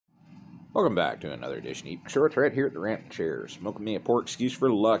Welcome back to another edition of Eat My Shorts right here at the Rant Chair. Smoking me a poor excuse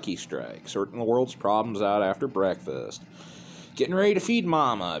for Lucky Strike. Sorting the world's problems out after breakfast. Getting ready to feed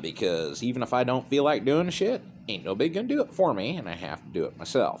mama because even if I don't feel like doing shit, ain't nobody gonna do it for me and I have to do it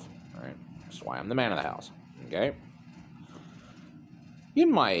myself. Alright? That's why I'm the man of the house. Okay?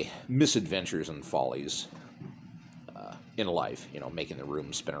 In my misadventures and follies in life, making the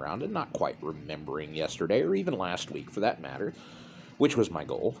room spin around and not quite remembering yesterday or even last week for that matter, which was my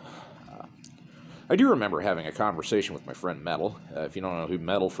goal. I do remember having a conversation with my friend Metal. If you don't know who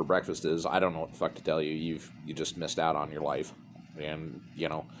Metal for breakfast is, I don't know what the fuck to tell you. You just missed out on your life. And,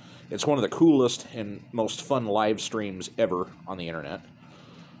 it's one of the coolest and most fun live streams ever on the internet.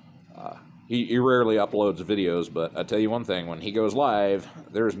 He rarely uploads videos, but I tell you one thing, when he goes live,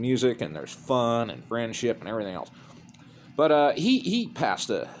 there's music and there's fun and friendship and everything else. But he passed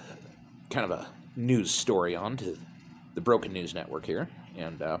a kind of a news story on to the Broken News Network here,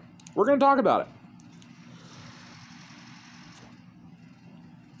 and we're going to talk about it.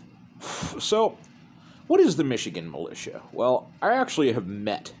 So, what is the Michigan militia? Well, I actually have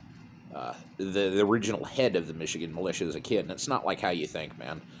met the original head of the Michigan militia as a kid, and it's not like how you think,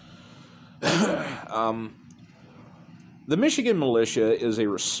 man. The Michigan militia is a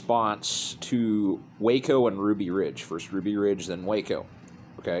response to Waco and Ruby Ridge. First Ruby Ridge, then Waco.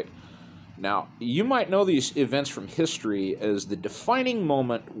 Okay? Now, you might know these events from history as the defining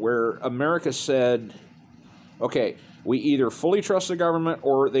moment where America said, okay, we either fully trust the government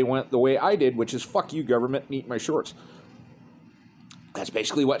or they went the way I did, which is fuck you, government, and eat my shorts. That's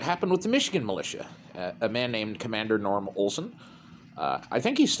basically what happened with the Michigan militia. A man named Commander Norm Olson. I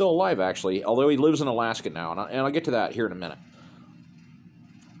think he's still alive, actually, although he lives in Alaska now, and I'll get to that here in a minute.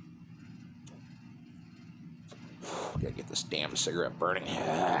 Gotta get this damn cigarette burning.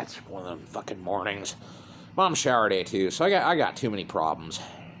 It's one of them fucking mornings. Mom's shower day, too, so I got too many problems.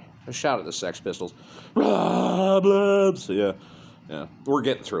 I shout at the Sex Pistols. Problems! Yeah, we're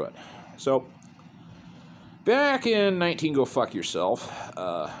getting through it. So, back in 19 Go Fuck Yourself,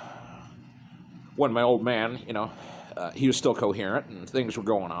 when my old man, he was still coherent and things were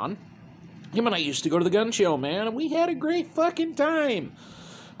going on. Him and I used to go to the gun show, man, and we had a great fucking time.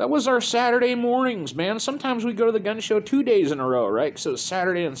 That was our Saturday mornings, man. Sometimes we'd go to the gun show 2 days in a row, right? So it was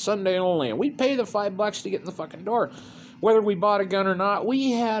Saturday and Sunday only, and we'd pay the $5 to get in the fucking door. Whether we bought a gun or not,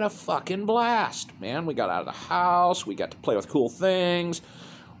 we had a fucking blast, man. We got out of the house, we got to play with cool things.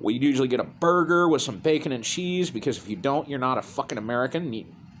 We'd usually get a burger with some bacon and cheese, because if you don't, you're not a fucking American, and you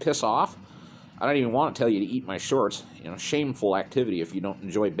piss off. I don't even want to tell you to eat my shorts. Shameful activity if you don't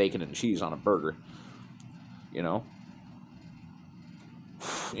enjoy bacon and cheese on a burger.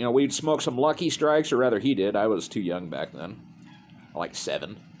 We'd smoke some Lucky Strikes, or rather he did. I was too young back then. Like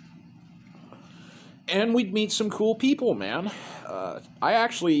 7. And we'd meet some cool people, man. I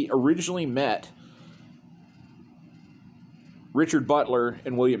actually originally met Richard Butler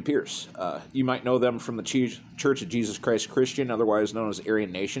and William Pierce. You might know them from the Church of Jesus Christ Christian, otherwise known as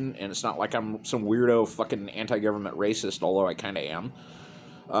Aryan Nation, and it's not like I'm some weirdo fucking anti-government racist, although I kind of am.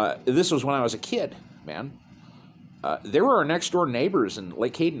 This was when I was a kid, man. They were our next-door neighbors in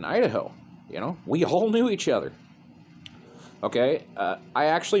Lake Hayden, Idaho. We all knew each other. Okay, I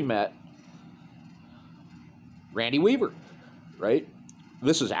actually met Randy Weaver, right?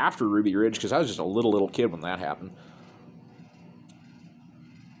 This is after Ruby Ridge, because I was just a little kid when that happened.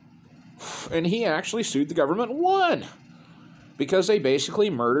 And he actually sued the government and won, because they basically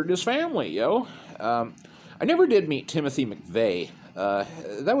murdered his family, I never did meet Timothy McVeigh.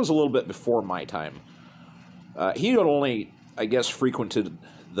 That was a little bit before my time. He had only, I guess, frequented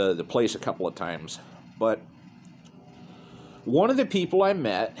the place a couple of times. But one of the people I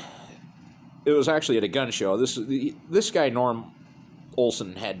met, it was actually at a gun show. This guy, Norm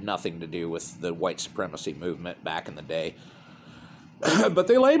Olson, had nothing to do with the white supremacy movement back in the day. But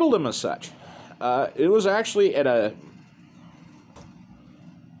they labeled him as such. It was actually at a...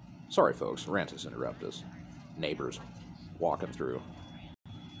 Sorry, folks. Rant has interrupted us. Neighbors walking through.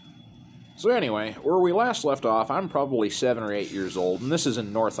 So anyway, where we last left off, I'm probably 7 or 8 years old, and this is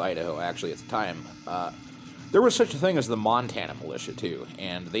in North Idaho, actually, at the time. There was such a thing as the Montana militia, too,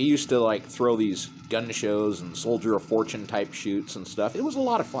 and they used to, throw these gun shows and Soldier of Fortune type shoots and stuff. It was a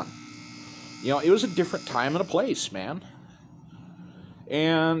lot of fun. It was a different time and a place, man.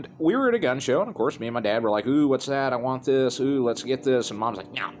 And we were at a gun show, and of course, me and my dad were like, ooh, what's that? I want this. Ooh, let's get this. And Mom's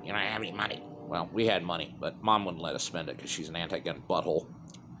like, no, you don't have any money. Well, we had money, but Mom wouldn't let us spend it because she's an anti-gun butthole.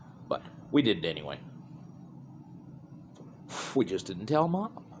 But we did it anyway. We just didn't tell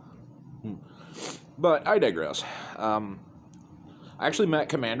Mom. But I digress. I actually met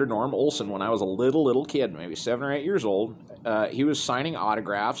Commander Norm Olson when I was a little kid, maybe 7 or 8 years old, he was signing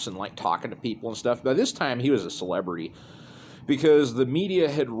autographs and, like, talking to people and stuff. By this time, he was a celebrity because the media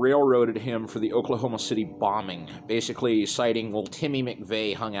had railroaded him for the Oklahoma City bombing, basically citing, well, Timmy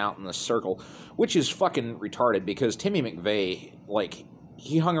McVeigh hung out in the circle, which is fucking retarded because Timmy McVeigh, like,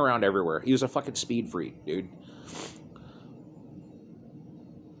 he hung around everywhere. He was a fucking speed freak, dude.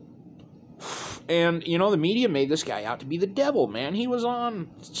 And, you know, the media made this guy out to be the devil, man. He was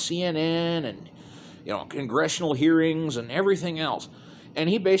on CNN and, you know, congressional hearings and everything else. And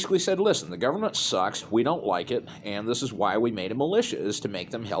he basically said, listen, the government sucks, we don't like it, and this is why we made a militia, is to make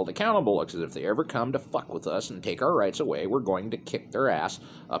them held accountable, because if they ever come to fuck with us and take our rights away, we're going to kick their ass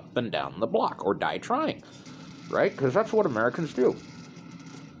up and down the block, or die trying, right? Because that's what Americans do.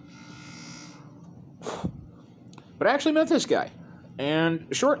 But I actually met this guy, and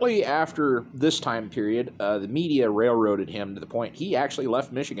shortly after this time period, the media railroaded him to the point he actually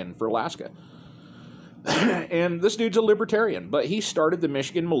left Michigan for Alaska. And this dude's a libertarian, but he started the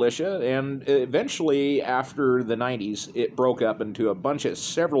Michigan militia, and eventually, after the 90s, it broke up into a bunch of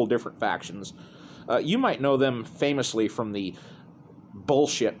several different factions. You might know them famously from the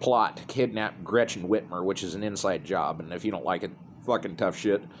bullshit plot to kidnap Gretchen Whitmer, which is an inside job, and if you don't like it, fucking tough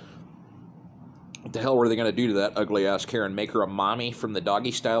shit. What the hell were they going to do to that ugly-ass Karen? Make her a mommy from the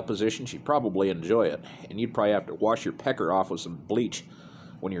doggy-style position? She'd probably enjoy it, and you'd probably have to wash your pecker off with some bleach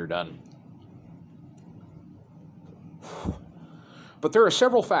when you're done. But there are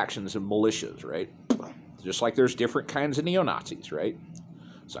several factions of militias, right? Just like there's different kinds of neo-Nazis, right?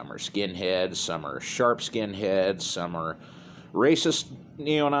 Some are skinheads, some are sharp skinheads, some are racist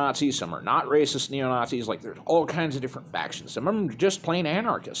neo-Nazis, some are not racist neo-Nazis. Like, there's all kinds of different factions. Some of them are just plain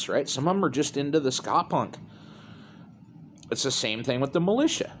anarchists, right? Some of them are just into the ska punk. It's the same thing with the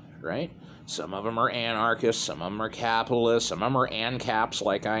militia, right? Some of them are anarchists, some of them are capitalists, some of them are ANCAPs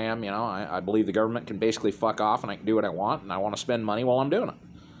like I am. You know, I believe the government can basically fuck off and I can do what I want, and I want to spend money while I'm doing it.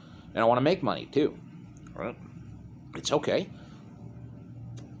 And I want to make money, too. Right? It's okay.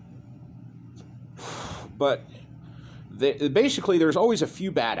 But basically, there's always a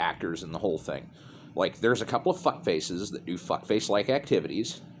few bad actors in the whole thing. Like, there's a couple of fuckfaces that do fuckface-like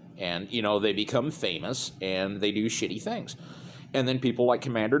activities, and, you know, they become famous, and they do shitty things. And then people like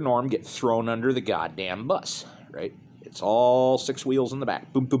Commander Norm get thrown under the goddamn bus, right? It's all 6 wheels in the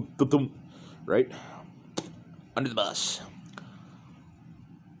back. Boom, boom, boom, boom, right? Under the bus.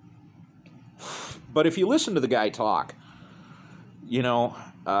 But if you listen to the guy talk, you know,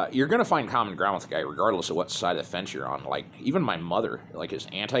 you're going to find common ground with the guy regardless of what side of the fence you're on. Like, even my mother, like, as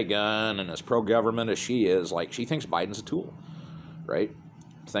anti-gun and as pro-government as she is, like, she thinks Biden's a tool, right?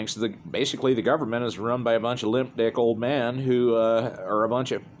 Thanks to basically the government is run by a bunch of limp dick old men who are a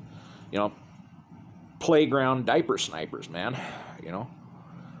bunch of, you know, playground diaper snipers, man, you know.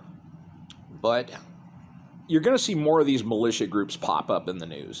 But you're going to see more of these militia groups pop up in the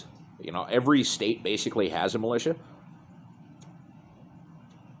news. You know, every state basically has a militia.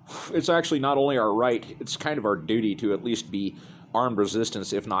 It's actually not only our right, it's kind of our duty to at least be armed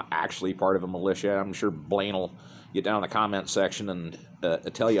resistance, if not actually part of a militia. I'm sure Blaine will get down in the comment section and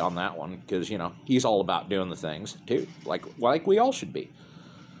tell you on that one, because, you know, he's all about doing the things, too, like we all should be.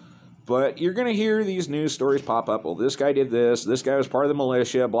 But you're going to hear these news stories pop up. Well, this guy did this guy was part of the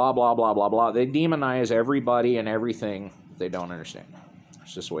militia, blah, blah, blah, blah, blah. They demonize everybody and everything they don't understand.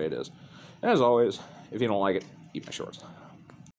 It's just the way it is. And as always, if you don't like it, eat my shorts.